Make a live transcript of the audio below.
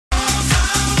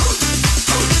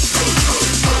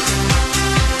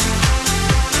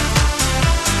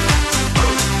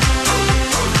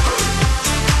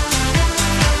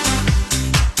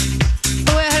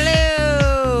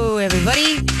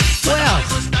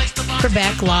We're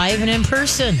back live and in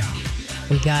person.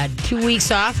 We got 2 weeks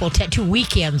off, well, 2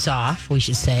 weekends off, we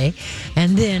should say,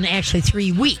 and then actually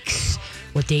 3 weeks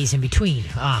with days in between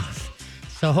off.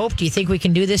 So, Hope, do you think we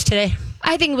can do this today?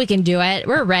 I think we can do it.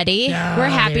 We're ready. We're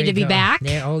happy to be back.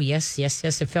 Oh, yes.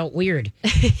 It felt weird.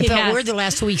 It felt weird the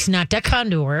last 2 weeks not to come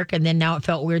to work, and then now it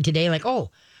felt weird today, like, oh,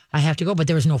 I have to go, but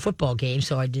there was no football game,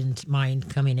 so I didn't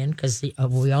mind coming in because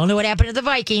we all know what happened to the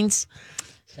Vikings.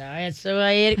 So that's the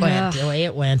way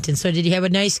it went. And so did you have a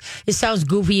nice, it sounds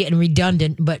goofy and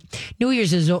redundant, but New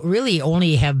Year's is really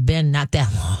only have been not that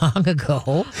long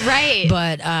ago. Right.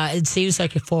 But it seems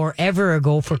like forever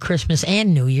ago for Christmas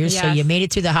and New Year's. Yes. So you made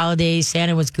it through the holidays.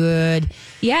 Santa was good.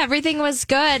 Yeah, everything was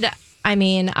good. I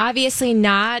mean, obviously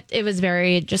not. It was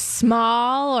very just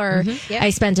small, or I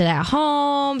spent it at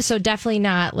home. So definitely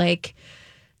not like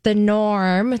the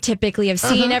norm typically of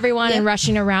seeing everyone and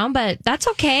rushing around, but that's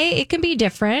okay. It can be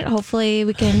different. Hopefully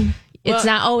we can, it's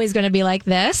not always going to be like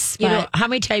this. You know, how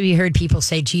many times have you heard people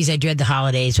say, geez, I dread the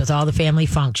holidays with all the family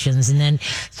functions, and then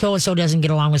so-and-so doesn't get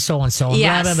along with so-and-so, and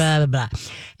Yes. blah, blah, blah, blah, blah.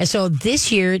 And so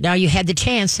this year, now you had the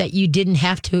chance that you didn't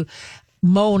have to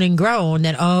moan and groan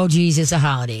that, oh, geez, it's the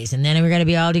holidays, and then we're going to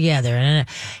be all together.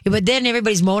 But then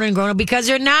everybody's moaning and groaning because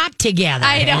they're not together.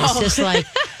 I know. And it's just like,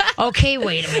 okay,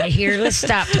 wait a minute here. Let's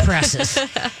stop the presses.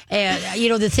 And, you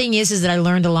know, the thing is that I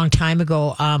learned a long time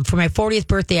ago. For my 40th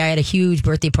birthday, I had a huge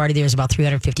birthday party. There was about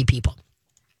 350 people.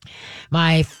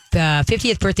 My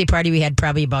 50th birthday party, we had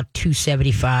probably about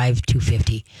 275,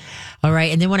 250. All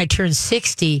right. And then when I turned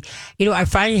 60, you know, I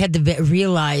finally had to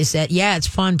realize that, yeah, it's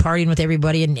fun partying with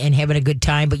everybody and having a good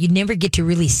time, but you never get to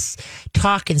really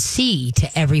talk and see to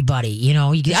everybody. You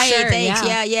know, you get, Sure, hey,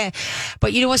 thanks, yeah.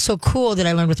 But you know what's so cool that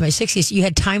I learned with my 60s? You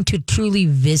had time to truly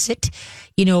visit,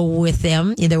 you know, with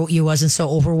them. You know, it wasn't so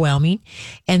overwhelming.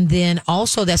 And then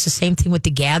also that's the same thing with the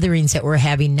gatherings that we're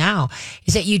having now,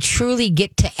 is that you truly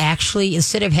get to actually,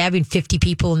 instead of having 50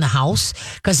 people in the house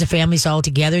because the family's all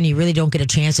together and you really don't get a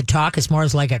chance to talk, it's more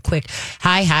as like a quick,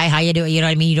 hi, how you doing? You know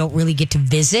what I mean? You don't really get to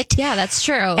visit. Yeah, that's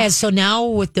true. And so now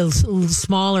with the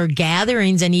smaller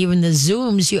gatherings and even the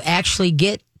Zooms, you actually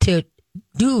get to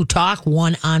talk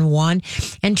one-on-one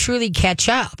and truly catch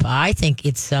up. I think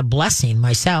it's a blessing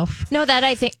myself. No, that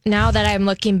I think now that I'm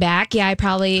looking back, yeah,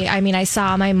 I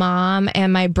saw my mom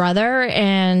and my brother,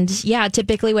 and yeah,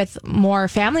 typically with more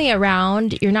family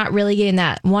around, you're not really getting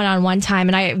that one-on-one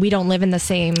time, and we don't live in the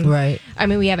same, right. I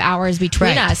mean, we have hours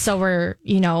between Right. us, so we're,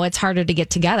 you know, it's harder to get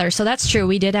together. So that's true.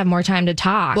 We did have more time to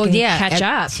talk and catch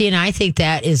up. See, and I think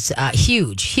that is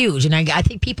huge. And I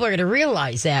think people are going to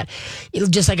realize that,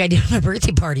 just like I did at my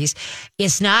birthday parties,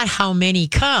 it's not how many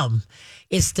come.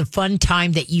 It's the fun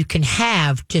time that you can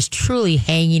have just truly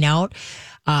hanging out,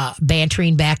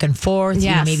 bantering back and forth, Yes.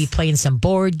 you know, maybe playing some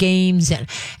board games. And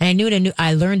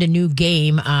I learned a new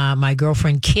game. My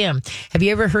girlfriend, Kim, have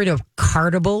you ever heard of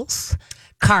Cardables?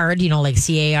 Card, you know, like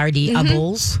CARD,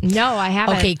 No, I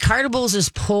haven't. Okay, Cardables is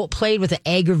played with an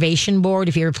aggravation board.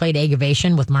 If you ever played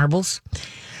aggravation with marbles.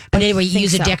 But anyway, you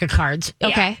use a deck of cards.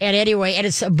 Okay. Yeah. And anyway,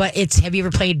 have you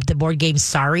ever played the board game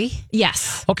Sorry?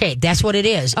 Yes. Okay, that's what it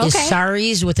is. Okay. It's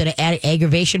Sorry's with an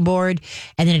aggravation board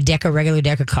and then a regular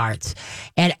deck of cards.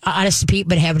 And honestly,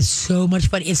 but having so much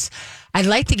fun. I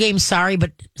like the game Sorry,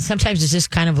 but sometimes it's just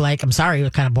kind of like, I'm sorry,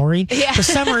 it's kind of boring. Yeah. For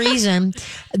some reason,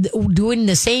 doing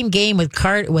the same game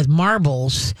with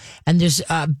marbles, and there's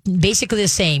basically the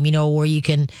same, you know, where you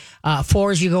can,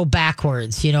 fours, you go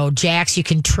backwards, you know, jacks, you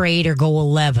can trade or go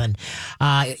 11.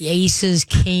 Aces,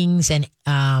 kings, and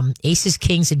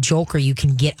Joker, you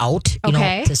can get out, you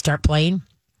know, to start playing.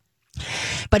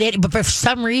 But for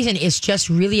some reason, it's just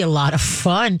really a lot of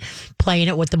fun playing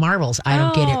it with the marbles. I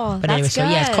don't get it. But anyway, that's so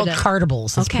yeah, it's called good.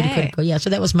 Cardables. It's pretty cool. Yeah, so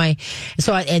that was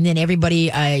and then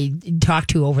everybody I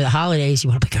talked to over the holidays, you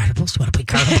want to play Cardables? You want to play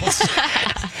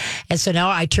Cardables? And so now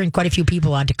I turned quite a few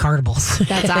people onto Cardables.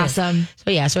 That's awesome.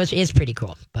 So yeah, so it's pretty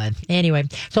cool. But anyway,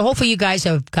 so hopefully you guys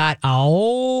have got a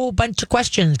whole bunch of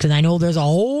questions, because I know there's a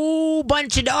whole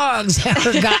bunch of dogs that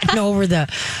have gotten over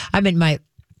my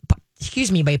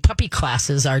puppy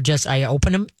classes are just, I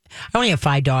open them. I only have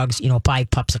 5 dogs,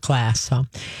 5 pups a class.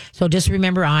 So just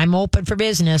remember, I'm open for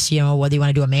business. Whether you want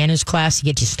to do a manners class to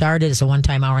get you started, it's a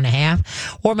one-time hour and a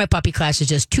half, or my puppy class is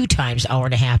just 2 times hour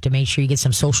and a half to make sure you get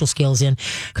some social skills in.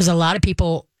 Because a lot of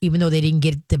people, even though they didn't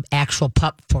get the actual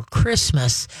pup for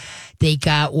Christmas, they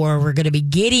got, or we're going to be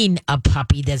getting a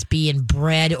puppy that's being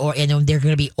bred, and they're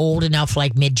going to be old enough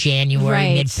like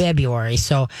mid-January, mid-February.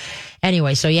 So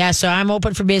anyway, so I'm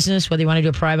open for business, whether you want to do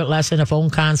a private lesson, a phone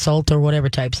consult, or whatever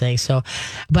type. thing. So,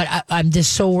 but I'm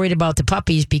just so worried about the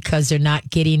puppies because they're not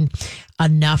getting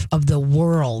enough of the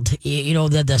world,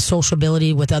 the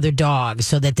sociability with other dogs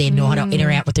so that they know how to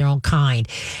interact with their own kind.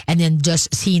 And then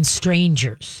just seeing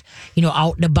strangers,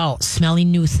 out and about, smelling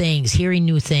new things, hearing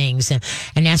new things. And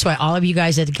that's why all of you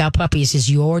guys that got puppies, is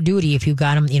your duty, if you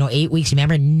got them, 8 weeks,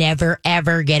 remember, never,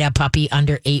 ever get a puppy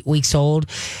under 8 weeks old.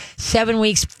 7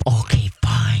 weeks, okay,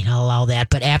 fine, I'll allow that.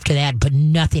 But after that, but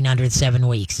nothing under 7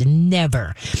 weeks.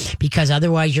 Never. Because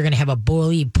otherwise you're going to have a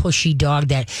bully, pushy dog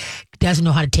that doesn't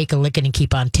know how to take a licking and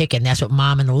keep on ticking. That's what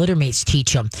mom and the litter mates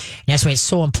teach them. And that's why it's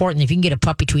so important. If you can get a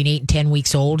pup between 8 and 10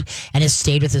 weeks old and has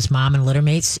stayed with his mom and litter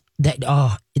mates, that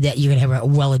you're going to have a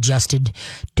well-adjusted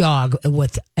dog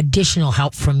with additional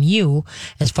help from you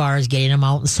as far as getting them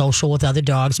out and social with other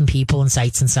dogs and people and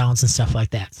sights and sounds and stuff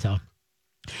like that. So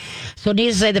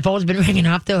needless to say, the phone's been ringing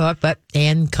off the hook,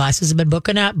 and classes have been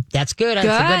booking up. That's good. That's a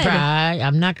good try.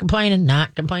 I'm not complaining.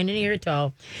 Not complaining here at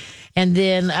all. And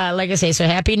then, like I say, so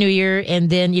Happy New Year. And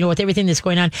then, with everything that's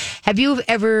going on, have you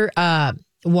ever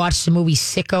watched the movie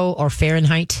Sicko or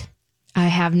Fahrenheit? I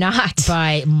have not.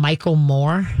 By Michael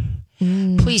Moore.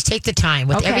 Please take the time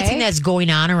with everything that's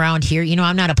going on around here.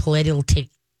 I'm not a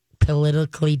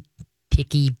politically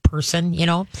picky person,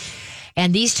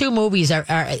 And these two movies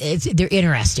they're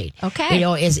interesting. Okay.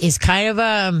 Is kind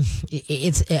of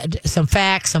it's some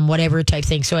facts, some whatever type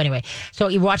thing. So anyway, so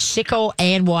you watch Sicko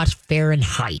and watch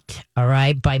Fahrenheit, all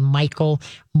right, by Michael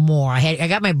Moore. I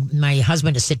got my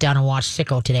husband to sit down and watch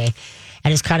Sicko today.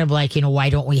 And it's kind of like,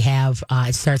 why don't we have,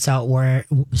 it starts out where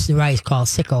the rice called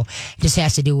Sicko. It just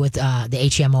has to do with the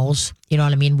HMOs. You know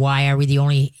what I mean? Why are we the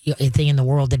only thing in the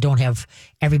world that don't have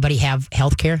everybody have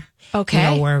health care?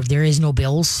 Okay. Where there is no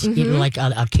bills, like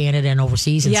Canada and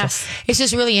overseas. And yes. So it's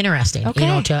just really interesting,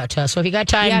 okay. So if you got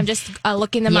time. Yeah, I'm just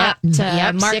looking them up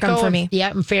to mark Sicko, them for me.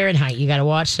 Yep, and Fahrenheit. You got to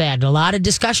watch that. A lot of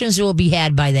discussions will be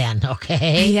had by then,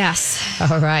 okay? Yes.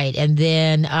 All right. And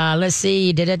then, let's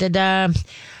see.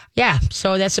 Yeah,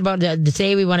 so that's about the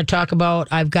day we want to talk about.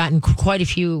 I've gotten quite a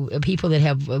few people that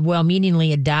have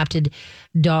well-meaningly adopted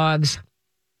dogs,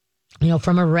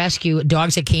 from a rescue,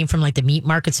 dogs that came from like the meat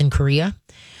markets in Korea.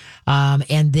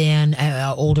 And then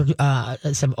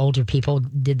some older people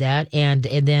did that, and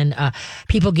then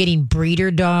people getting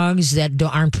breeder dogs that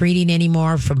aren't breeding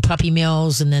anymore from puppy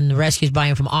mills, and then the rescues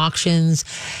buying from auctions,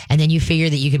 and then you figure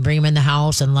that you can bring them in the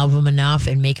house and love them enough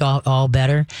and make all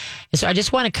better. And so I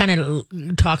just want to kind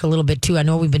of talk a little bit too. I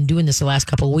know we've been doing this the last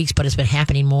couple of weeks, but it's been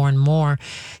happening more and more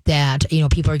that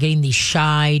people are getting these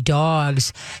shy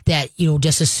dogs that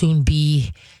just as soon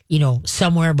be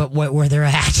somewhere but where they're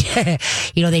at.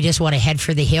 They just want to head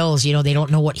for the hills. They don't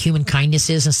know what human kindness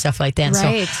is and stuff like that.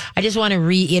 Right. So I just want to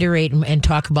reiterate and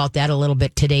talk about that a little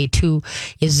bit today too,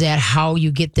 is that how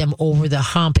you get them over the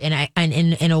hump. And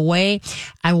in a way,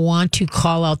 I want to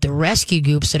call out the rescue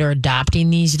groups that are adopting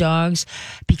these dogs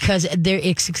because they're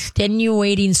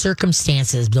extenuating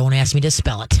circumstances. Don't ask me to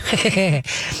spell it.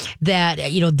 That,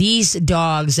 these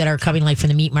dogs that are coming like from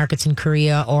the meat markets in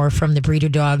Korea or from the breeder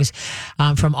dogs,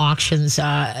 from auctions,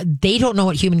 they don't know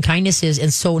what human kindness is,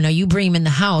 and so now you bring them in the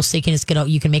house, they can just get out,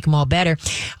 you can make them all better.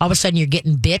 All of a sudden you're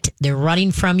getting bit, they're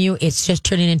running from you, it's just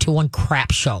turning into one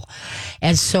crap show.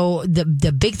 And so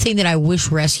the big thing that I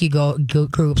wish rescue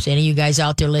groups, any of you guys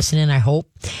out there listening, I hope,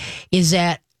 is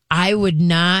that I would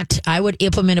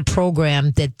implement a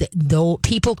program that though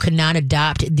people cannot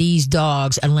adopt these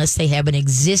dogs unless they have an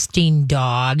existing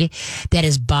dog that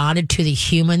is bonded to the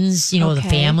humans, the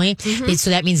family. Mm-hmm. So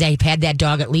that means they've had that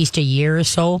dog at least a year or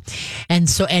so. And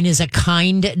is a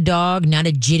kind dog, not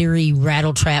a jittery,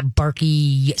 rattle-trap,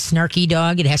 barky, snarky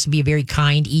dog. It has to be a very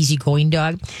kind, easygoing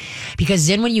dog. Because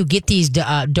then when you get these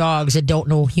dogs that don't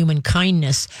know human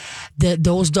kindness,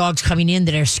 those dogs coming in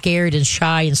that are scared and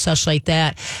shy and such like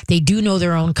that, they do know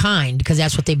their own kind because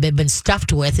that's what they've been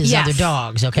stuffed with is other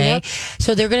dogs, okay? Yep.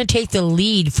 So they're going to take the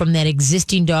lead from that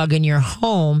existing dog in your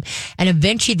home, and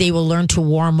eventually they will learn to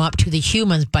warm up to the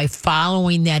humans by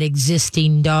following that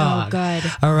existing dog. Oh,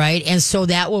 good. All right? And so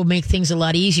that will make things a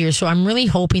lot easier. So I'm really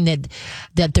hoping that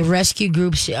the rescue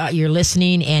groups you're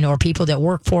listening and or people that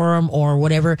work for them or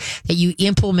whatever, that you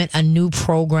implement a new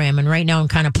program. And right now I'm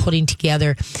kind of putting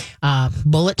together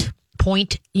bullet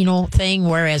point, thing,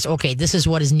 whereas, okay, this is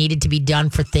what is needed to be done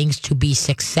for things to be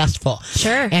successful.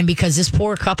 Sure. And because this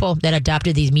poor couple that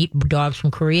adopted these meat dogs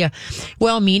from Korea,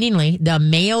 well-meaningly, the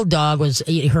male dog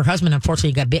her husband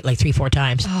unfortunately got bit like 3-4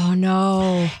 times. Oh,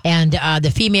 no. And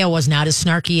the female was not as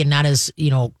snarky and not as,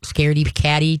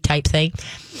 scaredy-catty type thing.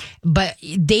 but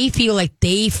they feel like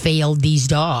they failed these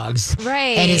dogs.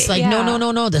 Right. And it's like,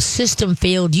 no. The system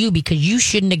failed you because you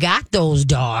shouldn't have got those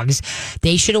dogs.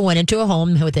 They should have went into a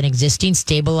home with an existing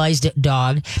stabilized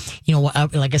dog,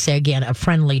 like I say, again, a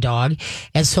friendly dog.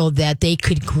 And so that they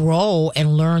could grow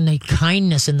and learn the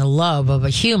kindness and the love of a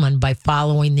human by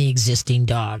following the existing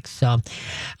dog. So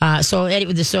if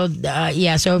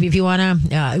you want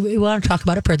to talk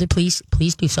about it further, please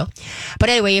do so. But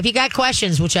anyway, if you got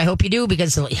questions, which I hope you do,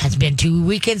 because it has been 2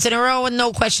 weekends in a row with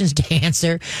no questions to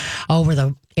answer over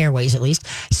the airways, at least.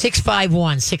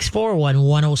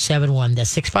 651-641-1071.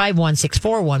 That's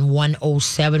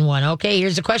 651-641-1071. Okay,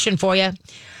 here's a question for you.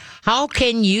 How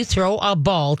can you throw a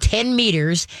ball 10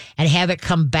 meters and have it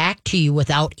come back to you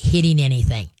without hitting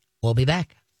anything? We'll be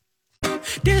back.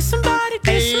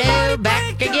 Hello,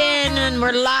 back again, and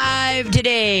we're live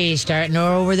today, starting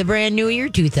over the brand new year,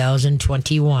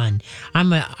 2021.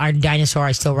 I'm our dinosaur.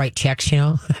 I still write checks,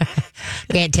 Can't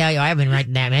tell you. I haven't been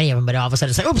writing that many of them, but all of a sudden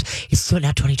it's like, oops, it's still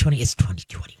not 2020, it's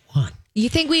 2021. You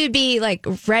think we would be like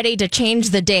ready to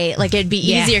change the date? Like it'd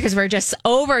be easier because we're just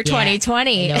over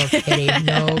 2020. No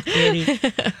kidding.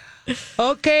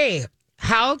 Okay.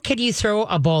 How can you throw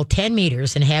a ball 10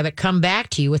 meters and have it come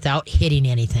back to you without hitting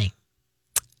anything?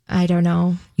 I don't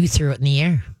know. You threw it in the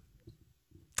air.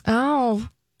 Oh,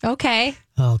 okay.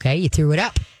 Okay, you threw it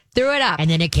up. And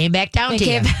then it came back down to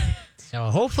you. So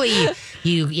hopefully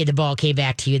the ball came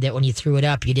back to you that when you threw it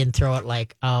up, you didn't throw it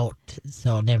like out.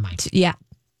 So never mind. Yeah.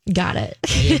 Got it.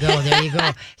 There you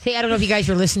go. Hey, I don't know if you guys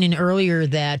were listening earlier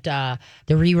that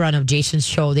the rerun of Jason's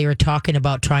show, they were talking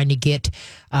about trying to get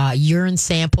urine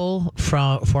sample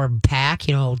for PAC.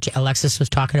 Alexis was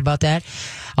talking about that.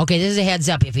 Okay, this is a heads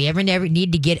up. If you ever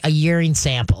need to get a urine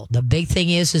sample, the big thing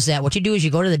is that what you do is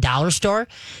you go to the dollar store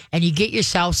and you get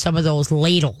yourself some of those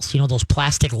ladles, those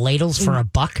plastic ladles for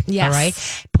 $1. Yes. All right.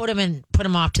 Put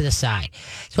them off to the side.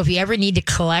 So if you ever need to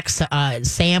collect a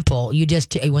sample, you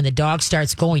just, when the dog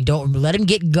starts going, don't let him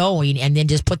get going and then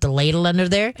just put the ladle under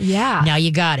there. Yeah. Now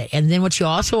you got it. And then what you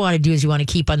also want to do is you want to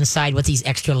keep on the side with these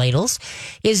extra ladles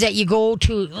is that you go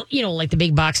to, like the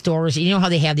big box stores, how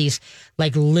they have these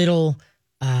like little,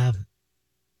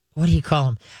 what do you call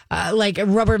them? Like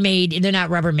Rubbermaid. They're not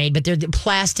Rubbermaid, but they're the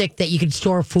plastic that you can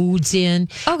store foods in.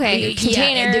 Okay,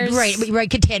 containers. Right.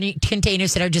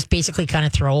 Containers that are just basically kind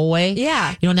of throwaway.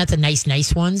 Yeah. Not the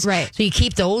nice ones. Right. So you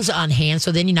keep those on hand.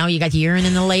 So then now you got the urine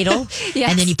in the ladle.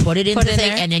 Yes. And then you put it into the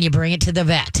thing, there. and then you bring it to the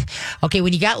vet. Okay,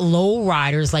 when you got low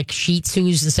riders like Shih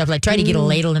Tzus and stuff, like try to get a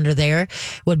ladle under there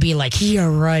would be like, yeah,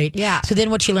 right. Yeah. So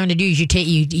then what you learn to do is you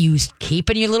keep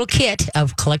in your little kit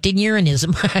of collecting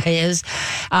urinism is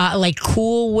like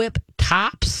Cool Whip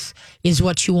tops is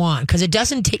what you want because it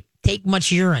doesn't take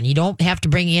much urine. You don't have to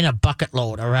bring in a bucket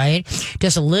load, all right?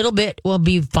 Just a little bit will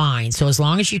be fine. So as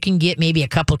long as you can get maybe a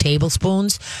couple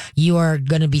tablespoons, you are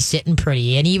going to be sitting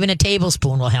pretty. And even a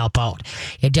tablespoon will help out.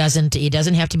 It doesn't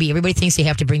have to be, everybody thinks they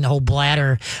have to bring the whole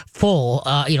bladder full,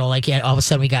 like all of a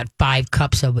sudden we got 5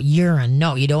 cups of urine.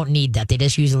 No, you don't need that. They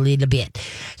just use a little bit.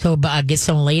 So get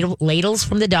some ladles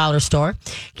from the dollar store.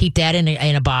 Keep that in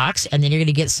a box. And then you're going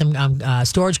to get some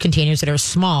storage containers that are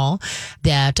small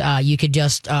that you could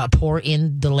just pour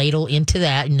in the ladle into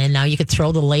that, and then now you could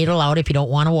throw the ladle out if you don't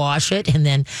want to wash it, and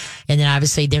then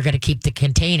obviously they're going to keep the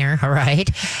container, all right,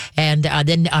 and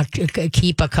then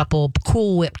keep a couple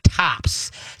Cool Whip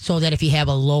tops so that if you have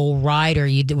a low rider,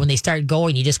 when they start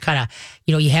going, you just kind of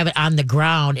you have it on the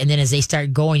ground, and then as they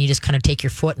start going, you just kind of take your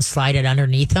foot and slide it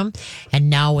underneath them, and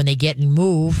now when they get and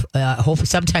move, hopefully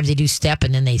sometimes they do step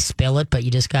and then they spill it, but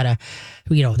you just gotta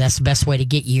that's the best way to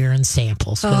get urine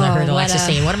samples. Because I heard Alexis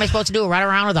saying, what am I supposed to do? Run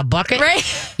around with a bucket? Right.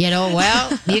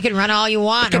 Well, you can run all you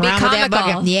want around with that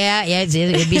bucket. Yeah,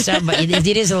 it'd be something. But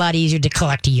it is a lot easier to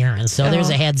collect urine. So there's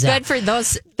a heads up. Good for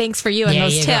those. Thanks for you and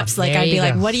those tips. Go. Like, I'd be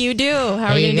like, what do you do? How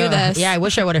are you going to do this? Yeah, I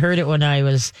wish I would have heard it when I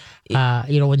was,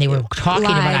 when they were talking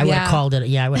Live, about it. I would have called it.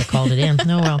 Yeah, I would have called it in.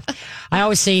 No, well, I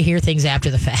always hear things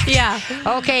after the fact. Yeah.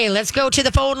 Okay, let's go to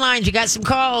the phone lines. We got some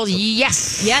calls.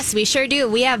 Yes. Yes, we sure do.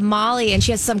 We have Molly, and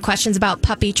she has some questions about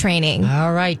puppy training.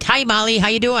 All right. Hi, Molly. How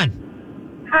you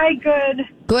doing? Hi, good.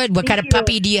 Good. What kind of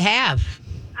puppy do you have?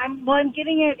 I'm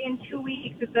getting it in 2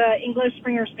 weeks. It's an English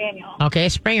Springer Spaniel. Okay,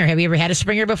 Springer. Have you ever had a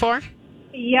Springer before?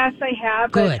 Yes, I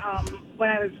have. Good. But when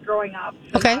I was growing up,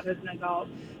 so okay. Not as an adult.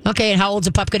 Okay, and how old's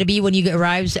the pup going to be when you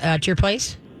arrives at your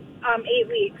place? 8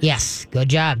 weeks. Yes. Good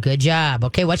job. Good job.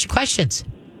 Okay, what's your questions?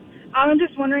 I'm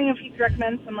just wondering if you could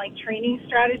recommend some training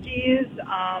strategies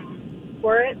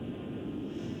for it.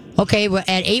 Okay, well,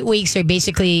 at 8 weeks, they're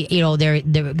basically,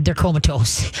 they're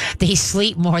comatose. They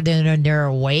sleep more than they're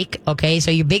awake. Okay, so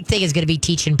your big thing is going to be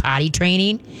teaching potty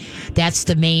training. That's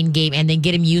the main game, and then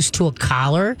get them used to a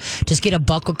collar. Just get a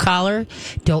buckle collar.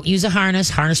 Don't use a harness.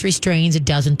 Harness restrains; it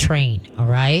doesn't train. All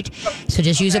right, so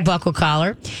just use a buckle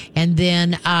collar, and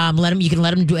then You can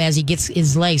let him do as he gets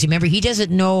his legs. Remember, he doesn't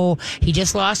know. He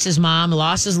just lost his mom,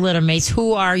 lost his litter mates.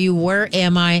 Who are you? Where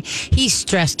am I? He's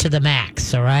stressed to the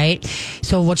max. All right,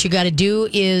 so what you got to do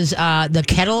is the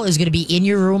kennel is going to be in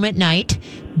your room at night.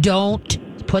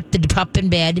 Don't put the pup in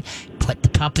bed. Put the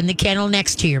pup in the kennel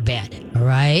next to your bed. All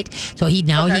right. So he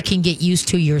can get used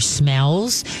to your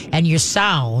smells and your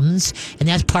sounds, and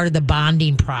that's part of the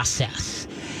bonding process.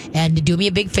 And do me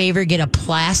a big favor, get a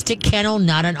plastic kennel,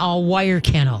 not an all-wire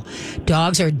kennel.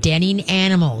 Dogs are denning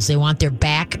animals. They want their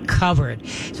back covered.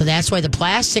 So that's why the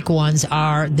plastic ones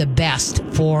are the best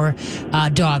for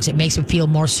dogs. It makes them feel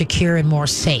more secure and more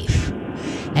safe.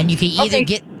 And you can either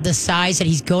get the size that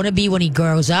he's going to be when he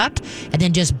grows up and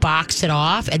then just box it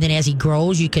off. And then as he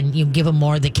grows, you give him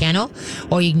more of the kennel.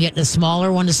 Or you can get the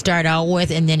smaller one to start out with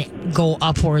and then go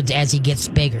upwards as he gets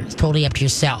bigger. It's totally up to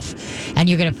yourself. And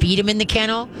you're going to feed him in the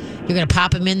kennel. You're going to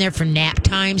pop him in there for nap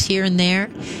times here and there.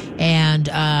 And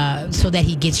so that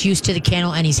he gets used to the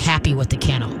kennel and he's happy with the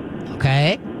kennel.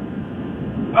 Okay?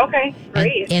 Okay,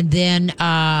 great. And then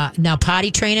now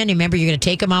potty training. Remember, you're going to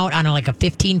take him out on like a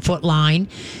 15-foot line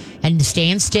and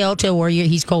stand still till where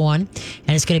he's going. And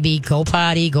it's going to be go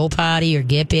potty, or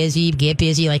get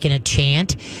busy, like in a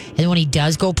chant. And then when he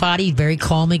does go potty, very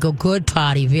calmly go, good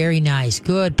potty, very nice,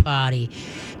 good potty.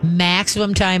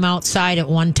 Maximum time outside at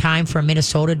one time for a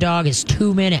Minnesota dog is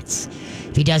 2 minutes.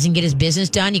 If he doesn't get his business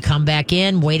done, you come back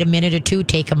in, wait a minute or two,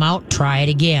 take him out, try it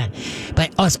again.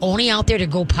 But it's only out there to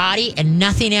go potty and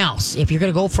nothing else. If you're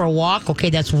going to go for a walk, okay,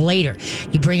 that's later.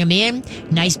 You bring him in,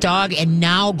 nice dog, and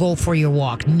now go for your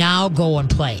walk. Now go and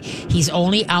play. He's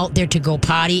only out there to go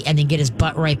potty and then get his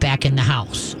butt right back in the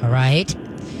house, all right?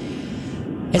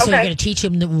 And so you're going to teach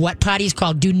him what potty is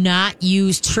called. Do not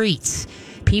use treats.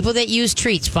 People that use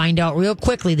treats find out real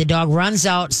quickly the dog runs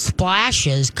out,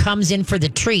 splashes, comes in for the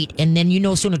treat, and then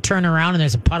soon to turn around and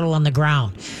there's a puddle on the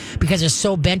ground. Because they're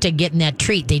so bent on getting that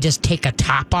treat, they just take a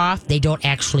top off. They don't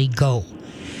actually go.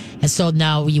 And so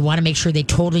now you want to make sure they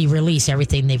totally release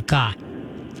everything they've got.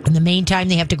 And the main time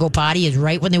they have to go potty is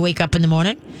right when they wake up in the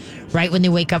morning, right when they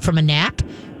wake up from a nap,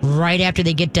 right after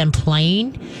they get done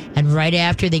playing, and right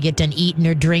after they get done eating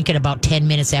or drinking, about 10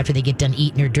 minutes after they get done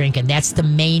eating or drinking. That's the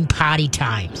main potty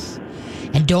times.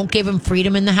 And don't give them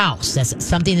freedom in the house. That's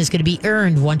something that's going to be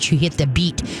earned once you hit the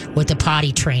beat with the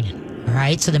potty training. All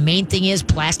right? So the main thing is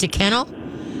plastic kennel.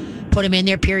 Put him in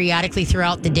there periodically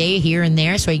throughout the day, here and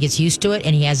there, so he gets used to it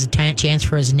and he has a chance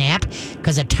for his nap.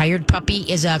 Because a tired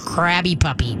puppy is a crabby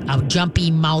puppy, a jumpy,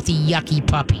 mouthy, yucky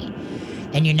puppy.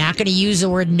 And you're not going to use the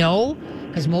word no,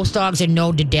 because most dogs are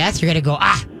no to death. You're going to go,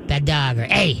 bad dog, or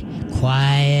hey,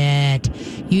 quiet.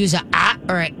 Use a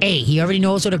or a A. He already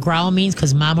knows what a growl means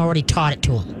because mom already taught it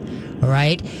to him. All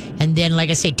right? And then, like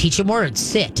I say, teach him words.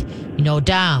 Sit,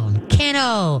 down,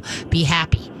 kennel, be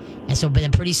happy. And so, but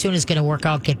then pretty soon it's going to work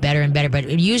out, get better and better. But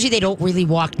usually they don't really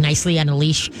walk nicely on a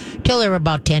leash till they're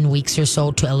about 10 weeks or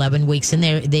so to 11 weeks. And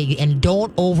and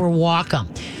don't overwalk them.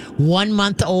 1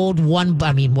 month old, 2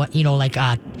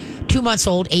 months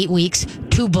old, 8 weeks,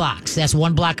 2 blocks. That's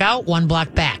 1 block out, 1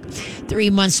 block back. 3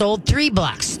 months old, 3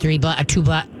 blocks, 2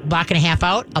 block and a half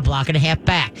out, a block and a half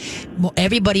back.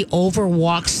 Everybody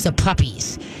overwalks the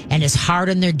puppies and is hard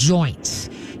on their joints.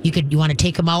 You want to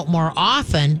take them out more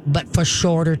often, but for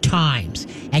shorter times.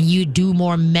 And you do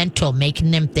more mental, making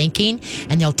them thinking,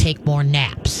 and they'll take more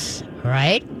naps. All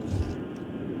right?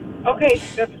 Okay,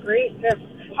 that's great.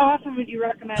 How often would you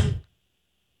recommend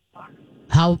walks?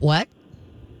 What?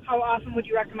 How often would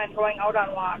you recommend going out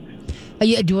on walks?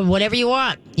 You do whatever you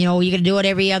want. You can do it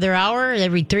every other hour,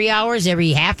 every 3 hours,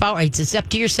 every half hour. It's up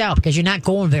to yourself because you're not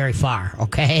going very far,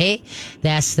 okay?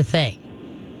 That's the thing.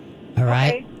 All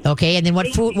right? Okay, and then what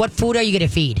food are you going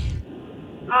to feed?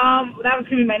 That was going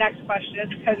to be my next question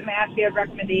because I'm asking you a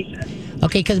recommendation.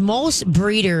 Okay, because most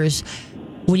breeders,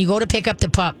 when you go to pick up the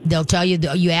pup, they'll tell you,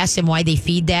 you ask them why they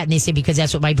feed that, and they say, because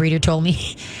that's what my breeder told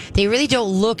me. They really don't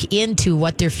look into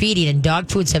what they're feeding, and dog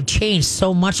foods have changed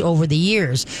so much over the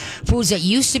years. Foods that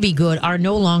used to be good are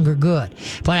no longer good.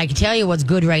 But I can tell you what's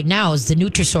good right now is the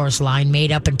Nutrisource line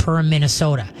made up in Perham,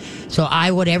 Minnesota. So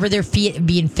whatever they're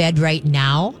being fed right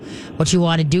now, what you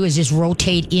want to do is just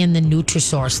rotate in the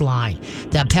Nutrisource line,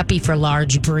 the Peppy for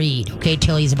large breed, okay,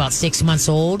 till he's about 6 months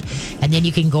old, and then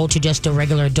you can go to just the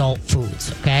regular adult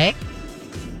foods, okay?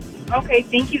 Okay,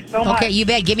 thank you so much. Okay, you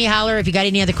bet. Give me a holler if you got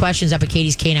any other questions up at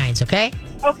Katie's Canines, okay?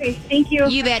 Okay, thank you.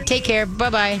 You bet. Take care.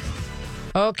 Bye-bye.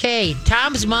 Okay,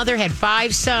 Tom's mother had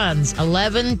 5 sons,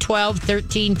 11, 12,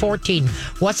 13, 14.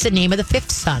 What's the name of the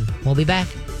 5th son? We'll be back.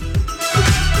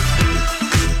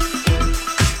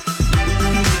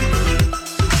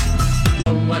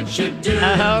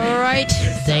 All right.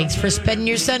 Thanks for spending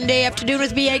your Sunday afternoon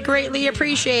with me. I greatly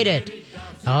appreciate it.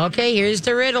 Okay, here's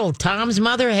the riddle. Tom's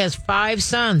mother has 5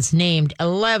 sons named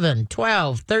 11,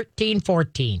 12, 13,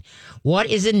 14. What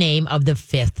is the name of the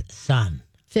 5th son?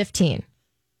 15.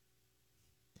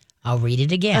 I'll read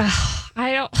it again.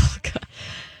 I don't. Oh God.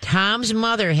 Tom's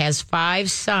mother has 5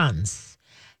 sons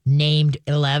named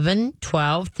 11,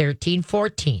 12, 13,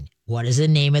 14. What is the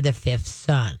name of the 5th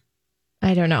son?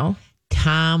 I don't know.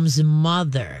 Tom's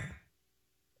mother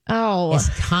Oh. is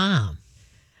Tom.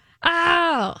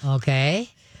 Oh. Okay?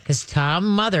 Because Tom's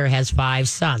mother has 5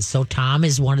 sons. So Tom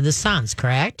is one of the sons,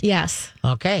 correct? Yes.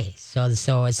 Okay. So it's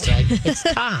like, it's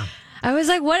Tom. I was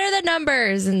like, what are the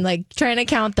numbers? And like trying to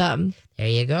count them. There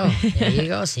you go. There you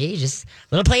go. See, just a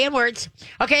little play in words.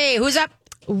 Okay, who's up?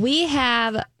 We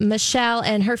have Michelle,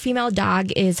 and her female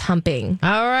dog is humping.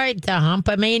 All right, the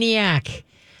Humpamaniac.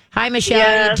 Hi, Michelle.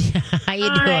 Yes. How you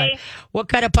Hi. doing? What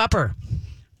kind of pupper?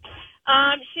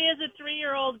 She is a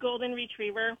 3-year-old golden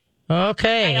retriever.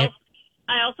 Okay.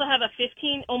 I also have a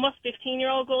almost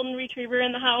 15-year-old golden retriever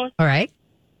in the house. All right.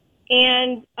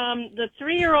 And the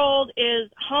 3-year-old is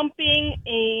humping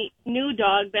a new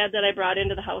dog bed that I brought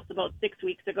into the house about 6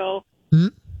 weeks ago. Hmm?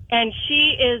 And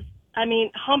she is,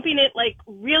 humping it, like,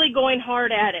 really going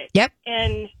hard at it. Yep.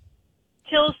 And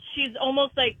till she's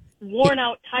almost, like, worn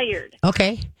out, tired.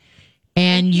 Okay.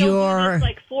 And She'll do you're this,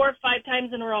 like 4 or 5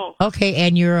 times in a row. okay,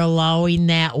 and you're allowing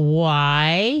that.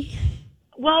 Why?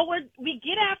 Well, we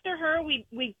get after her. We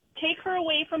take her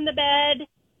away from the bed.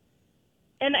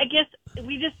 And I guess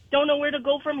we just don't know where to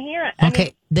go from here.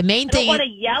 Okay. The main I don't thing. want to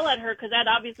yell at her because that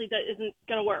obviously isn't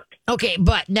going to work. Okay,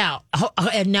 but now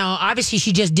obviously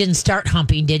she just didn't start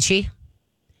humping, did she?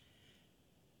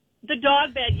 The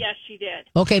dog bed, yes, she did.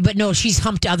 Okay, but no, she's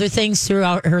humped other things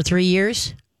throughout her 3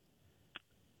 years.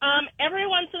 Every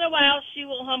once in a while, she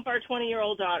will hump our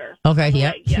 20-year-old daughter. Okay, On the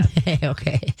yeah. leg, yes.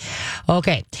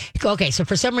 Okay. So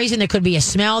for some reason there could be a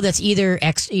smell that's either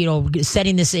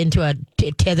setting this into a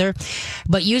tether,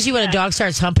 but usually when a dog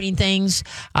starts humping things,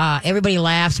 everybody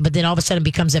laughs, but then all of a sudden it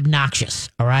becomes obnoxious.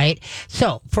 All right.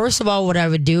 So first of all, what I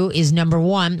would do is number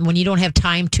one, when you don't have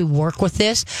time to work with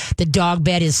this, the dog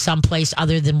bed is someplace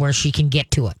other than where she can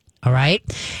get to it. All right.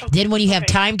 Okay. Then when you have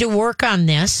time to work on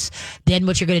this, then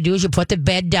what you're going to do is you put the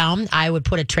bed down. I would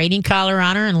put a training collar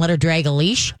on her and let her drag a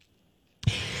leash.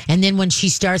 And then when she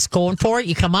starts going for it,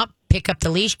 you come up, pick up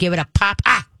the leash, give it a pop.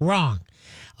 Wrong.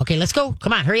 Okay, let's go.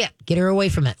 Come on, hurry up. Get her away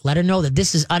from it. Let her know that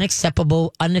this is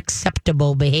unacceptable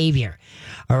behavior.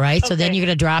 All right. Okay. So then you're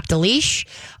going to drop the leash.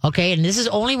 Okay. And this is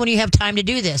only when you have time to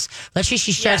do this. Let's say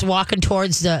she starts walking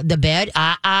towards the bed.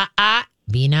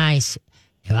 Be nice.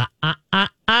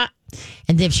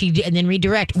 And then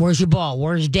redirect. Where's your ball?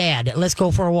 Where's dad? Let's go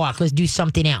for a walk. Let's do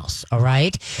something else. All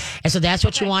right. And so that's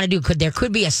what you want to do. There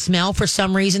could be a smell for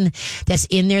some reason that's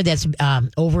in there that's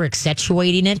over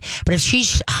accentuating it. But if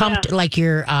she's humped like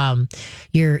you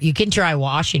can try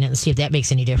washing it and see if that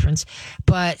makes any difference.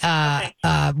 But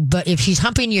but if she's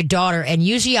humping your daughter, and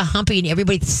usually a humping,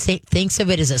 everybody thinks of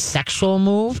it as a sexual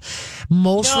move.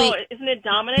 Mostly, no, isn't it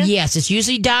dominance? Yes, it's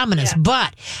usually dominance. Yeah.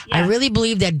 But I really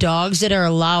believe that dogs that are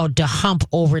allowed to hump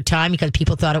over time because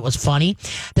people thought it was funny,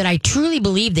 that I truly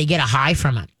believe they get a high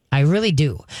from it. I really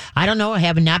do. I don't know. I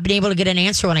have not been able to get an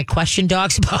answer when I question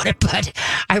dogs about it, but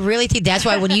I really think that's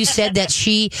why when you said that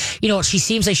she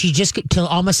seems like she just to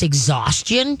almost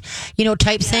exhaustion,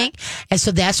 type thing. And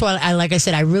so that's why like I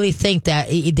said, I really think that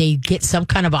they get some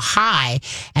kind of a high.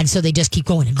 And so they just keep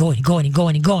going and going and going and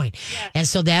going and going. Yes, and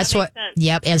so that's why,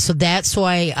 yep. And so that's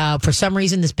why, for some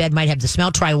reason, this bed might have the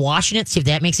smell. Try washing it. See if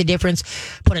that makes a difference.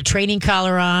 Put a training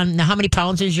collar on. Now, how many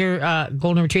pounds is your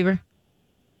golden retriever?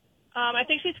 I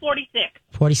think she's 46.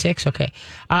 46, okay.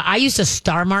 I used a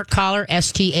Starmark collar,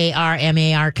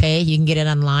 STARMARK. You can get it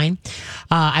online.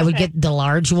 I would get the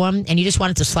large one, and you just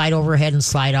want it to slide over her head and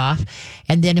slide off.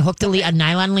 And then hook a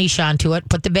nylon leash onto it,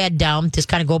 put the bed down, just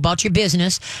kind of go about your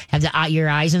business, have your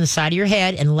eyes on the side of your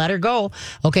head, and let her go.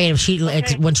 Okay, and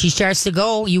when she starts to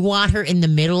go, you want her in the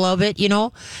middle of it,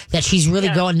 that she's really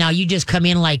going. Now you just come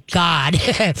in like God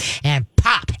and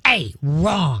pop. Hey,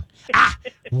 wrong.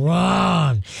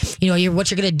 Wrong. What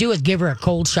you're going to do is give her a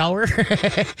cold shower.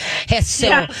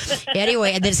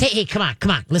 Anyway, and then say, hey, come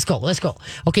on, let's go.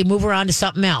 Okay, move her on to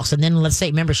something else. And then let's say,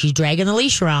 remember, she's dragging the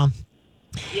leash around.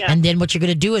 Yeah. And then what you're going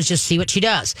to do is just see what she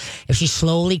does. If she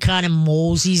slowly kind of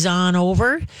moseys on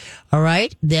over, all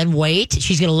right, then wait.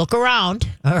 She's going to look around,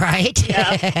 all right?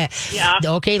 Yeah. Yeah.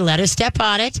 Okay, let her step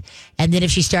on it. And then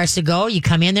if she starts to go, you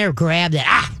come in there, grab that.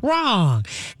 Ah, wrong.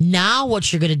 Now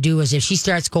what you're going to do is if she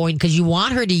starts going, because you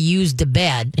want her to use the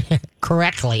bed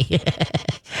correctly.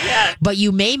 Yeah. But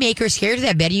you may make her scared of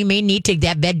that bed. You may need to,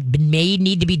 that bed may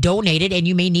need to be donated and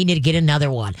you may need to get another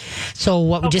one. So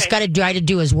what we just got to try to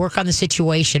do is work on the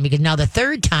situation, because now the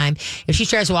third time, if she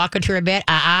starts walking to her bed,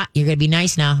 you're going to be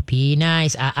nice now. Be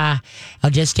nice. I'll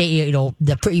just say,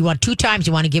 you want 2 times,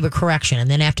 you want to give a correction. And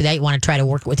then after that, you want to try to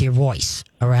work with your voice.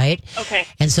 All right. Okay.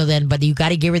 And so then, but you got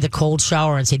to give her the cold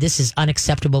shower and say, this is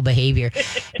unacceptable behavior.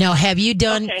 Now, have you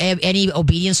done any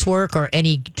obedience work or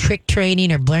any trick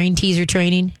training or blaring teaser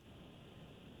training?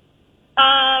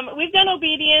 We've done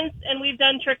obedience and we've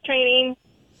done trick training.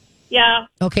 Yeah.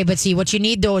 Okay, but see, what you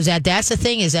need, though, is that's the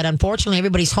thing, is that unfortunately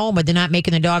everybody's home, but they're not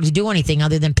making the dogs do anything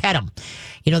other than pet them.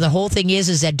 You know, the whole thing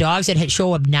is that dogs that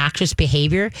show obnoxious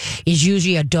behavior is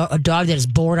usually a dog that is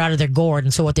bored out of their gourd,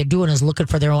 and so what they're doing is looking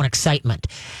for their own excitement.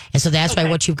 And so that's why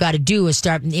what you've got to do is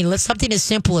start, let's something as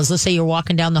simple as, let's say you're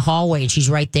walking down the hallway and she's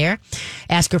right there.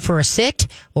 Ask her for a sit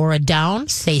or a down,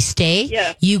 say stay.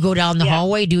 Yeah. You go down the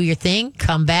hallway, do your thing,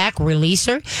 come back, release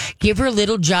her. Give her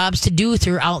little jobs to do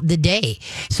throughout the day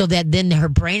so that then her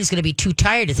brain is going to be too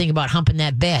tired to think about humping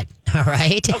that bed. All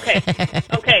right?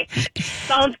 Okay.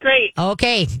 Sounds great.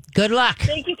 Okay. Good luck.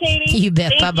 Thank you, Katie. You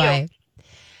bet. Thank Bye-bye. you.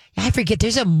 I forget.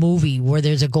 There's a movie where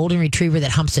there's a golden retriever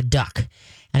that humps a duck.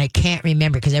 And I can't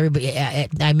remember because everybody, I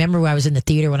remember when I was in the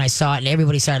theater when I saw it and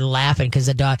everybody started laughing because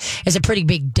the dog is a pretty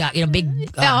big duck, big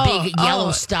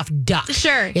yellow stuffed duck.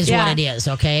 Sure. Is what it is.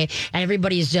 Okay. And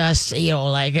everybody's just,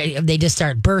 like they just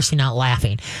start bursting out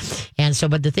laughing. And so,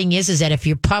 but the thing is that if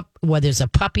your whether it's a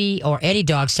puppy or any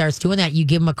dog starts doing that, you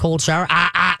give them a cold shower.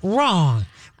 Wrong.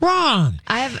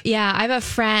 I have a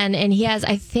friend and he has,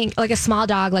 I think, like a small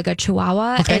dog, like a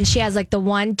Chihuahua, and she has like the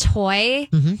one toy,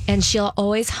 and she'll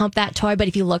always hump that toy. But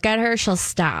if you look at her, she'll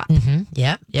stop.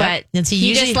 Yeah. But and so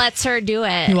he just lets her do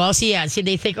it. Well, see,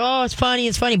 they think, oh, it's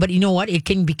funny, but you know what? It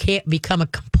can become a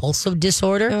compulsive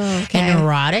disorder and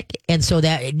neurotic, and so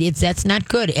that's not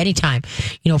good anytime.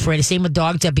 For the same with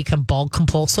dogs that become ball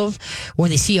compulsive, where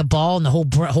they see a ball and the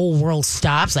whole world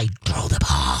stops, like throw the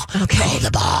ball, throw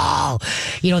the ball.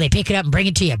 They pick it up and bring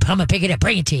it to you. I'm going to pick it up,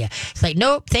 bring it to you. It's like,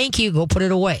 nope, thank you. Go put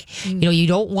it away. You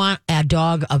don't want a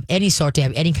dog of any sort to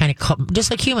have any kind of, just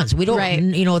like humans. We don't,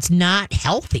 it's not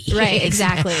healthy. Right,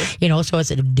 exactly. So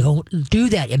it's, don't do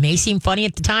that. It may seem funny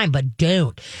at the time, but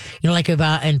don't. Like if,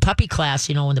 in puppy class,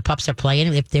 when the pups are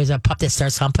playing, if there's a pup that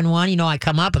starts humping one, I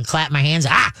come up and clap my hands.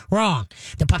 Wrong.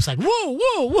 The pup's like, whoa,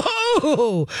 whoa,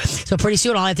 whoa. So pretty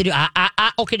soon all I have to do,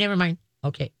 okay, never mind.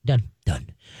 Okay, done.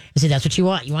 I said, that's what you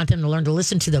want. You want them to learn to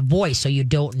listen to the voice so you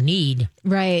don't need,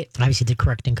 obviously, the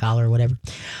correcting collar or whatever.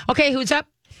 Okay, who's up?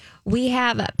 We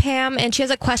have Pam, and she has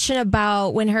a question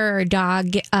about when her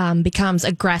dog becomes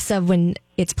aggressive when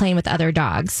it's playing with other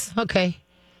dogs. Okay.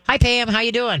 Hi, Pam. How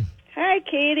you doing? Hi,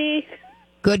 Katie.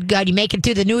 Good, God. You make it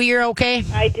through the new year okay?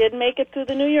 I did make it through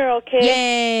the new year okay.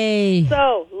 Yay.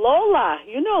 So, Lola.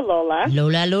 You know Lola.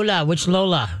 Lola. Which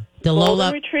Lola? The Golden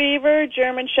Lola Retriever,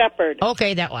 German Shepherd.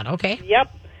 Okay, that one. Okay.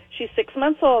 Yep. She's 6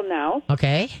 months old now.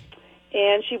 Okay.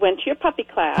 And she went to your puppy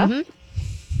class. Mm-hmm.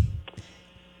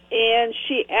 And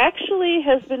she actually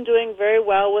has been doing very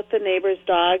well with the neighbors'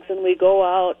 dogs, and we go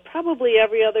out probably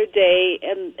every other day,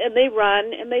 and they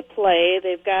run and they play.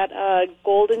 They've got a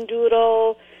golden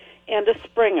doodle and a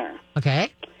Springer.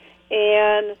 Okay.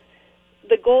 And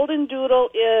the golden doodle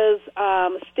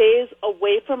stays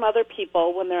away from other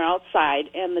people when they're outside,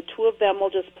 and the two of them will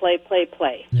just play. All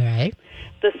right.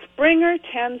 The Springer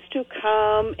tends to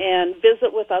come and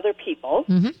visit with other people,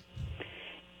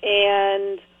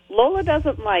 and Lola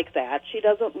doesn't like that. She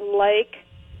doesn't like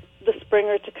the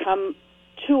Springer to come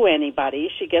to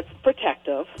anybody. She gets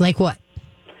protective. Like what?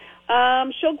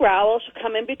 She'll growl. She'll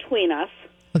come in between us.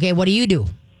 Okay, what do you do?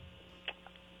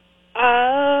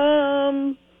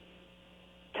 Tell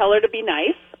her to be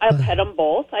nice. I pet them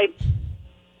both.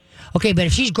 Okay, but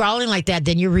if she's growling like that,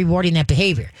 then you're rewarding that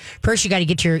behavior. First, you got to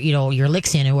get your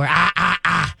licks in, and where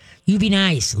you be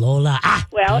nice, Lola.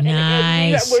 Well, be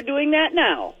nice. And we're doing that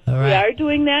now. All right. We are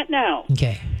doing that now.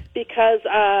 Okay. Because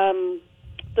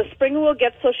the Springer will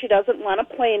get so she doesn't want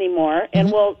to play anymore, and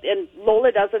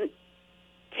Lola doesn't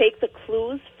take the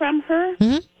clues from her.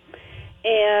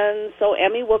 And so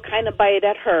Emmy will kind of bite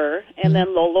at her, and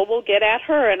then Lola will get at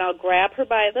her, and I'll grab her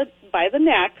by the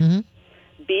neck,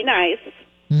 be nice,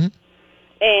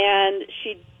 and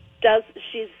she's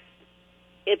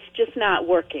it's just not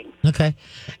working. Okay.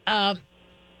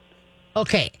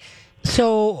 Okay.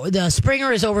 So the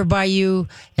Springer is over by you,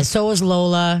 and so is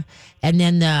Lola. And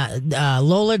then the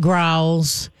Lola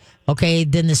growls. Okay.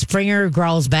 Then the Springer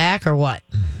growls back, or what?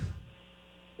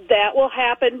 That will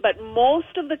happen, but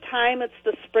most of the time it's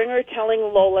the Springer telling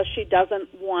Lola she doesn't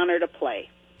want her to play.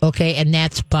 Okay, and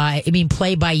that's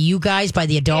play by you guys, by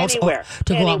the adults? Anywhere.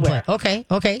 To go out and play.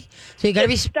 Okay. So you got to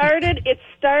be... It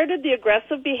started, the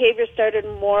aggressive behavior started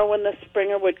more when the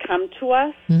Springer would come to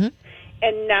us. Mm-hmm.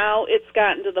 And now it's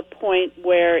gotten to the point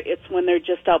where it's when they're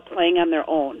just out playing on their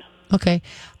own. Okay.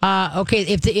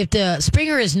 If the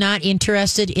Springer is not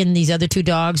interested in these other two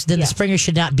dogs, then the Springer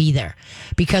should not be there,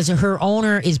 because her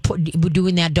owner is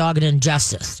doing that dog an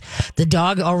injustice. The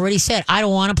dog already said, "I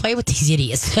don't want to play with these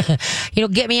idiots.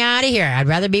 Get me out of here. I'd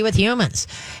rather be with humans."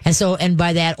 And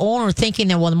by that owner thinking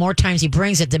that, well, the more times he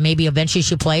brings it, then maybe eventually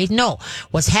she'll play. No,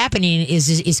 what's happening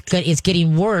is it's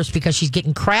getting worse because she's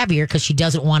getting crabbier because she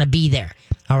doesn't want to be there.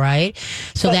 All right.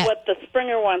 But what the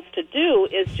Springer wants to do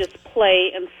is just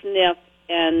play and sniff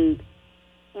and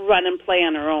run and play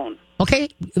on her own. Okay,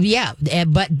 yeah,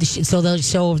 but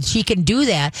so she can do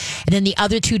that, and then the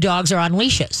other two dogs are on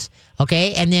leashes.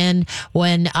 Okay, and then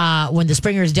when the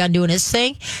Springer is done doing his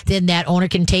thing, then that owner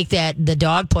can take the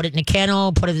dog, put it in a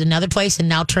kennel, put it in another place, and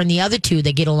now turn the other two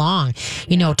that get along,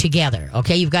 together.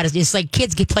 Okay, it's like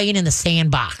kids playing in the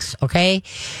sandbox. Okay,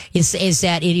 is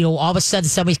that all of a sudden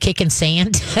somebody's kicking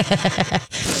sand,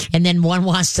 and then one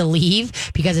wants to leave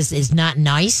because it's not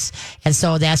nice, and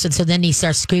so then he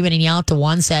starts screaming and yelling at the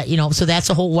ones that So that's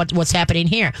the whole what's happening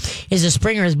here is the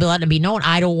Springer is letting it be known,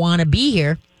 I don't want to be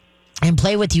here and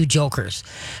play with you jokers.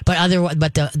 But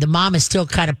the mom is still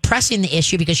kind of pressing the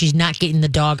issue because she's not getting the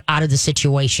dog out of the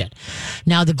situation.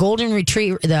 Now the golden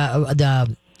retriever,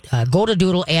 the Golden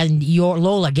Doodle and your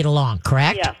Lola get along,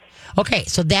 correct? Yes. Okay,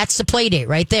 so that's the play date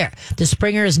right there. The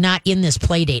Springer is not in this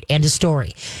play date. End of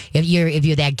story. If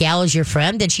you're that gal is your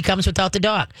friend, then she comes without the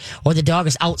dog, or the dog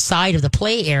is outside of the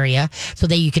play area so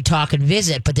that you can talk and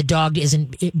visit. But the dog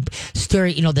isn't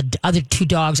stirring. The other two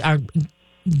dogs aren't.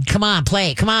 Come on,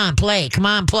 play.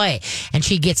 And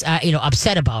she gets,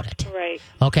 upset about it. Right.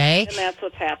 Okay. And that's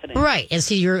what's happening. Right. And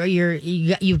so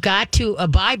you've got to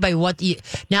abide by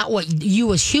not what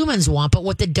you as humans want, but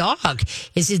what the dog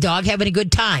is. The dog having a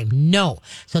good time? No.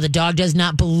 So the dog does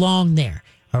not belong there.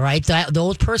 All right.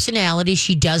 Those personalities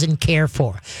she doesn't care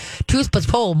for. Truth be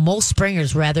told, most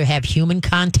Springers rather have human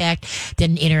contact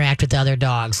than interact with other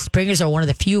dogs. Springers are one of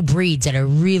the few breeds that are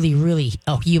really, really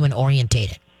human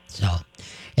orientated.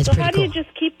 So how do you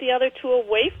just keep the other two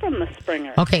away from the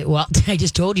Springer? Okay, well, I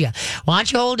just told you. Why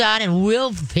don't you hold on and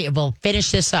we'll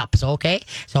finish this up, okay?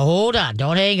 So hold on.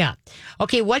 Don't hang up.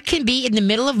 Okay, what can be in the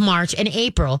middle of March and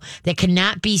April that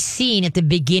cannot be seen at the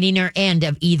beginning or end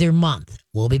of either month?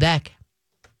 We'll be back.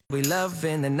 We love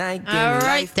in the night. All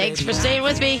right, thanks for staying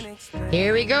with me.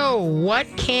 Here we go. What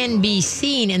can be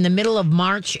seen in the middle of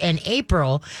March and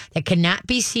April that cannot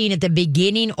be seen at the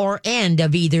beginning or end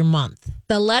of either month?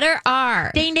 The letter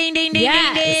R. Ding, ding, ding, ding,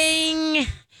 ding, ding.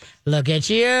 Look at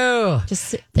you.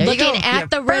 Just looking at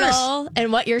the riddle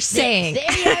and what you're saying.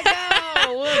 There you go.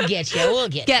 We'll get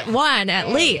you. Get one at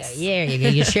least. Yeah,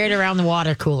 you share it around the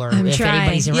water cooler. I'm if trying.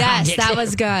 Anybody's around yes, it. that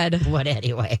was good. But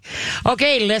anyway.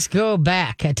 Okay, let's go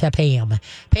back to Pam.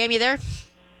 Pam, you there?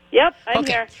 Yep, I'm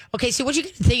here. Okay, so what you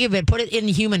got to think of it, put it in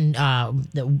human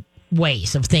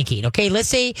ways of thinking. Okay, let's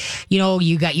say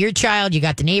you got your child, you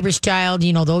got the neighbor's child,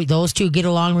 those two get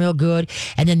along real good,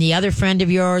 and then the other friend of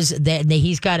yours that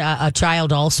he's got a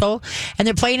child also, and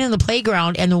they're playing in the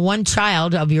playground, and the one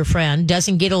child of your friend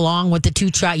doesn't get along with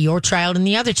your child and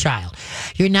the other child.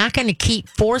 You're not going to keep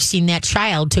forcing that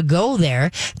child to go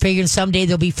there figuring someday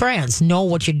they'll be friends. No,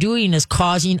 what you're doing is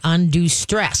causing undue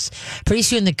stress. Pretty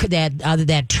soon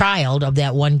that child of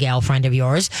that one gal friend of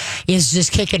yours is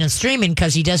just kicking and screaming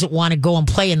because he doesn't want to go and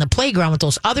play in the playground with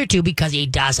those other two because he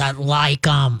doesn't like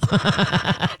them.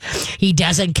 He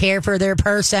doesn't care for their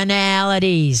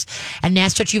personalities. And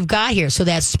that's what you've got here. So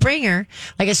that Springer,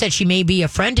 like I said, she may be a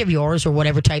friend of yours or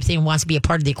whatever type thing, wants to be a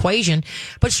part of the equation,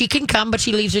 but she can come, but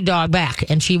she leaves her dog back.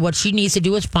 And what she needs to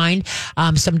do is find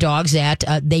some dogs that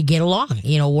they get along,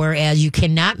 whereas you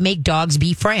cannot make dogs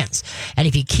be friends. And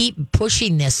if you keep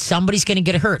pushing this, somebody's going to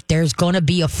get hurt. There's going to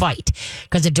be a fight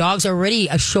because the dogs already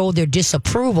show their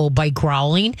disapproval by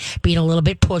growling, being a little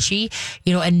bit pushy,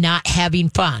 and not having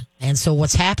fun. And so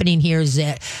what's happening here is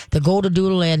that the Golden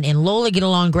Doodle and Lola get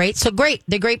along great. So great.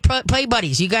 They're great play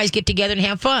buddies. You guys get together and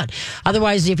have fun.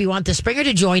 Otherwise, if you want the Springer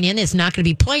to join in, it's not going to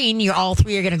be playing. You're all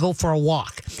three are going to go for a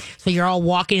walk. So you're all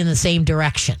walking in the same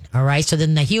direction. All right. So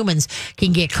then the humans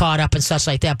can get caught up and such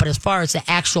like that. But as far as the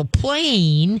actual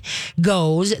playing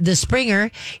goes, the Springer,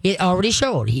 it already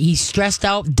showed. He's stressed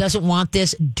out, doesn't want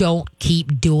this. Don't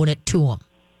keep doing it to him.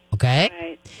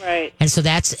 Okay. Right. And so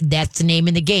that's the name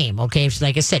in the game. Okay. So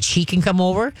like I said, she can come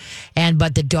over,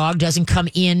 but the dog doesn't come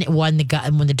in when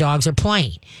the dogs are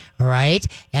playing. All right.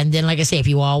 And then, like I say, if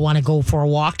you all want to go for a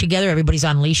walk together, everybody's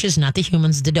on leashes, not the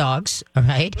humans, the dogs. All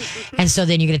right. And so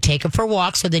then you're going to take them for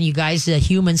walks. So then you guys, the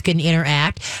humans, can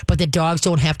interact, but the dogs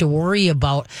don't have to worry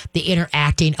about the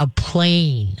interacting of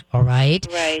playing. All right.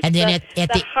 Right. And then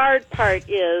the hard part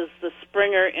is the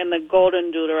Springer and the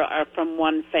Golden Doodle are from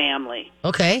one family.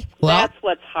 Okay. Well, that's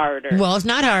what's harder. Well, it's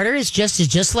not harder. It's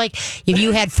just like if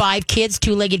you had 5 kids,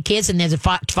 2-legged kids, and there's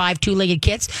 5 2-legged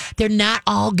kids, they're not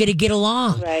all going to get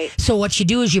along. Right. So what you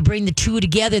do is you bring the two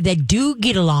together that do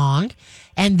get along,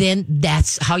 and then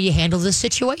that's how you handle the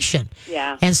situation.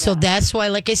 Yeah. And so that's why,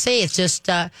 like I say, it's just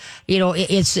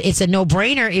it's a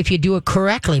no-brainer if you do it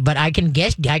correctly. But I can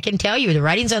tell you the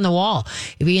writing's on the wall.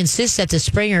 If you insist that the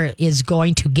Springer is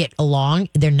going to get along,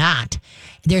 they're not.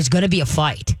 There's going to be a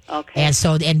fight. Okay.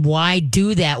 And why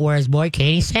do that? Whereas, boy,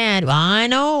 Katie said, I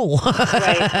know.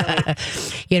 Right.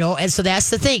 And so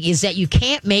that's the thing is that you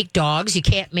can't make dogs, you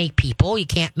can't make people, you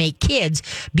can't make kids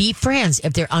be friends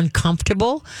if they're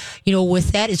uncomfortable,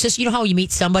 with that. It's just, how you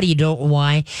meet somebody, you don't know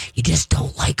why, you just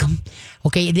don't like them.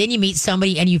 Okay. And then you meet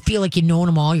somebody and you feel like you've known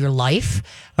them all your life.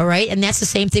 All right. And that's the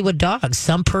same thing with dogs.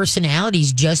 Some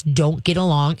personalities just don't get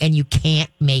along and you can't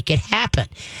make it happen.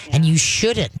 Yeah. And you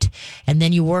shouldn't. And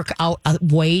then you work out a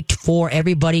way for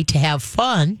everybody to have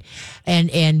fun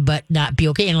but not be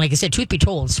okay. And like I said, truth be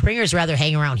told, Springers rather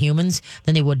hang around humans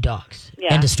than they would dogs.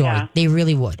 Yeah, End of story. Yeah. They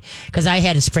really would. Because I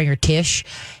had a Springer, Tish,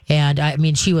 and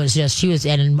she was,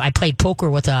 and I played poker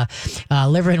with a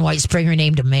liver and white Springer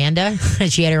named Amanda.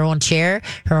 She had her own chair,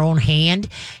 her own hand.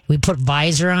 We put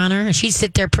visor on her, and she'd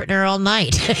sit there putting her all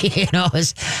night.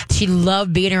 She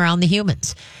loved being around the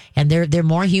humans. And they're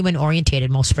more human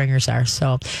orientated. Most Springers are.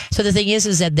 So the thing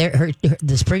is that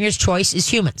the Springer's choice is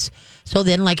humans. So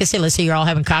then, like I said, let's say you're all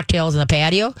having cocktails in the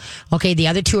patio. Okay, the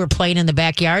other two are playing in the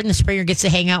backyard, and the Springer gets to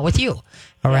hang out with you.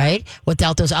 All right,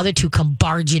 without those other two come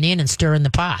barging in and stirring the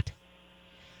pot.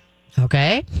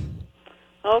 Okay.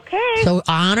 Okay. So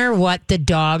honor what the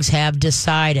dogs have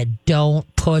decided. Don't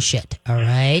push it. All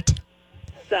right.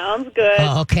 Sounds good.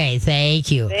 Okay.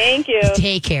 Thank you. Thank you.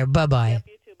 Take care. Bye-bye. Yep,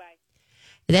 you too. Bye.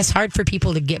 That's hard for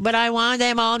people to get, but I want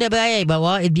them all to play. But,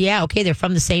 well, yeah, okay, they're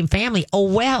from the same family.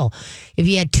 Oh, well, if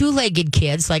you had 2-legged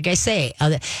kids, like I say,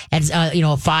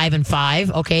 5 and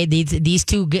 5, okay, these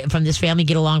two from this family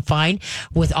get along fine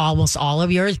with almost all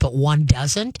of yours, but one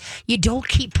doesn't. You don't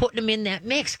keep putting them in that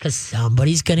mix because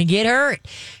somebody's going to get hurt.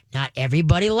 Not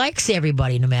everybody likes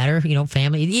everybody, no matter,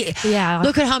 family. Yeah.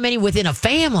 Look at how many within a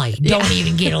family don't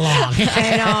even get along.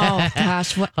 I know.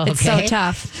 Gosh, it's so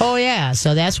tough. Oh, yeah.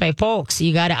 So that's why, folks,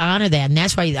 you got to honor that. And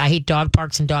that's why I hate dog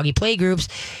parks and doggy play groups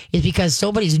is because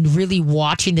somebody's really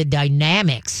watching the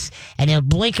dynamics. And in a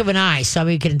blink of an eye,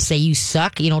 somebody can say you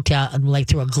suck, like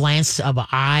through a glance of an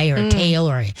eye or a tail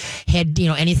or a head,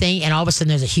 anything. And all of a sudden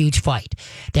there's a huge fight.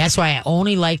 That's why I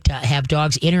only like to have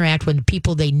dogs interact with the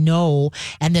people they know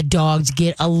and the dogs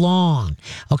get along.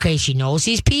 Okay, she knows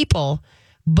these people,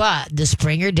 but the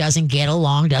Springer doesn't get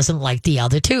along, doesn't like the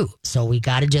other two. So we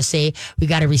got to just say, we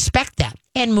got to respect that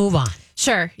and move on.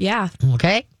 Sure, yeah.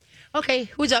 Okay,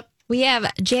 who's up? We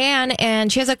have Jan,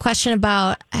 and she has a question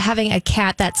about having a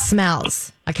cat that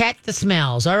smells. A cat that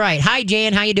smells. All right. Hi,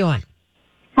 Jan. How you doing?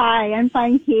 Hi, I'm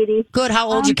fine, Katie. Good.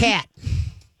 How old's your cat?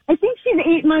 I think she's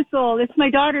 8 months old. It's my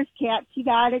daughter's cat. She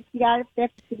got it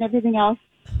fixed and everything else.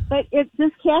 But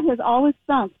this cat has always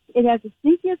stunk. It has the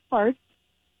stinkiest farts,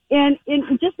 and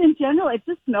just in general, it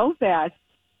just smells bad.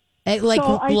 I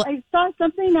saw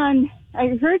something I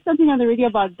heard something on the radio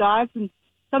about dogs, and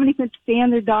somebody could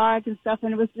stand their dog and stuff,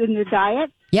 and it was in their diet.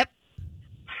 Yep.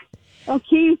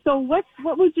 Okay, so what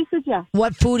would you suggest?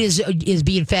 What food is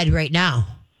being fed right now?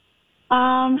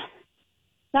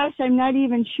 Gosh, I'm not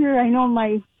even sure. I know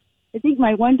I think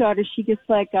my one daughter, she gets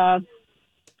like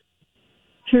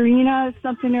Purina,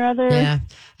 something or other. Yeah.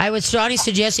 I would strongly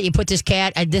suggest that you put this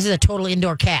cat, this is a total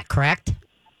indoor cat, correct?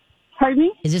 Pardon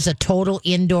me? Is this a total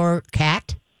indoor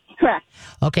cat? Correct.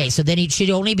 Okay, so then it should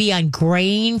only be on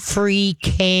grain-free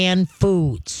canned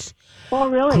foods. Oh,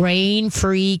 really?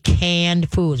 Grain-free canned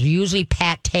foods. Usually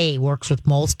pate works with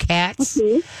most cats.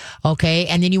 Okay.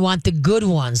 And then you want the good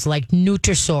ones like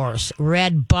Nutrisource,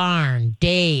 Red Barn,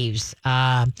 Dave's,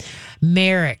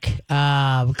 Merrick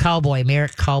Cowboy.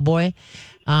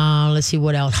 Let's see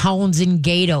what else. Hounds and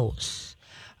Gatos.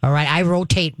 All right. I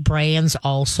rotate brands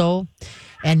also.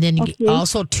 And then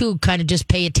also, too, kind of just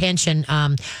pay attention.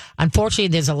 Unfortunately,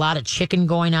 there's a lot of chicken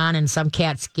going on, and some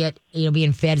cats get,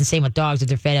 being fed, and same with dogs. If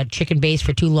they're fed at chicken base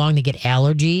for too long, they get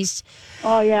allergies.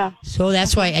 Oh, yeah. So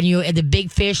that's why, and the big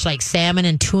fish like salmon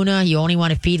and tuna, you only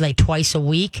want to feed like twice a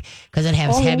week because it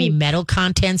has heavy metal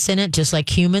contents in it, just like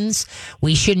humans.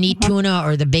 We shouldn't eat tuna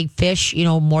or the big fish,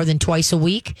 more than twice a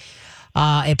week.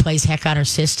 It plays heck on our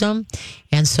system.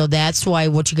 And so that's why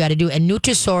what you got to do. And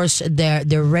Nutrisource,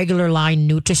 their regular line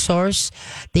Nutrisource,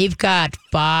 they've got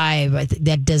 5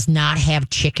 that does not have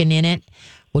chicken in it,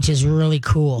 which is really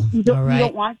cool. All right. You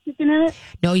don't want chicken in it?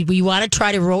 No, we want to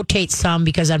try to rotate some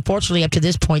because unfortunately up to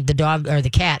this point, the dog or the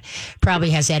cat probably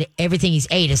has had everything he's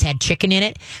ate has had chicken in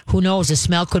it. Who knows? The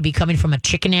smell could be coming from a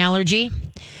chicken allergy.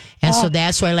 And so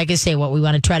that's why, like I say, what we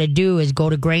want to try to do is go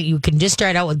to grain. You can just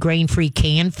start out with grain-free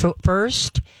canned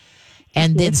first,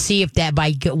 and then see if that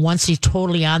once he's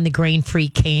totally on the grain-free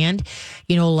canned,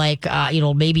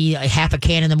 maybe a half a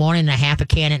can in the morning and a half a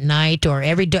can at night. Or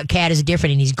every cat is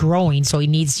different, and he's growing, so he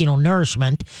needs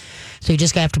nourishment. So you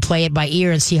just have to play it by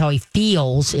ear and see how he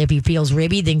feels. If he feels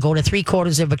ribby, then go to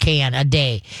 3/4 of a can a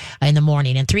day in the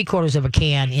morning and 3/4 of a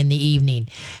can in the evening.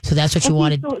 So that's what you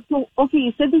wanted. So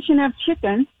you said they shouldn't have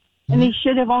chicken. And they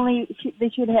should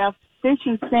have fish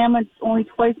and salmon only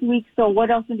twice a week. So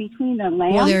what else in between them?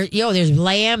 Lamb? Well, there's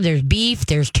lamb, there's beef,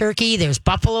 there's turkey, there's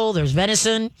buffalo, there's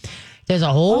venison. There's a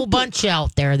whole bunch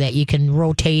out there that you can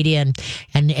rotate in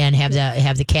and have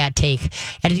the cat take.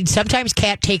 And sometimes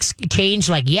cat takes change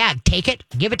like, take it,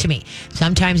 give it to me.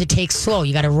 Sometimes it takes slow.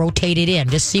 You got to rotate it in.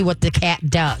 Just see what the cat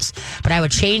does. But I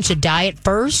would change the diet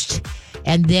first.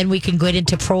 And then we can get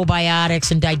into probiotics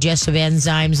and digestive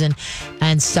enzymes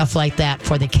and stuff like that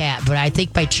for the cat. But I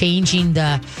think by changing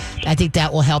I think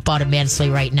that will help out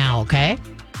immensely right now, okay?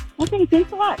 Okay,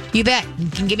 thanks a lot. You bet. You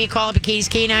can give me a call up at Katie's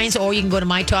Canines, or you can go to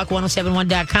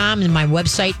mytalk1071.com and my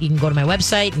website. You can go to my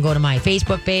website and go to my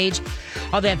Facebook page.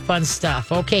 All that fun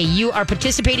stuff. Okay, you are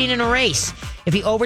participating in a race. If you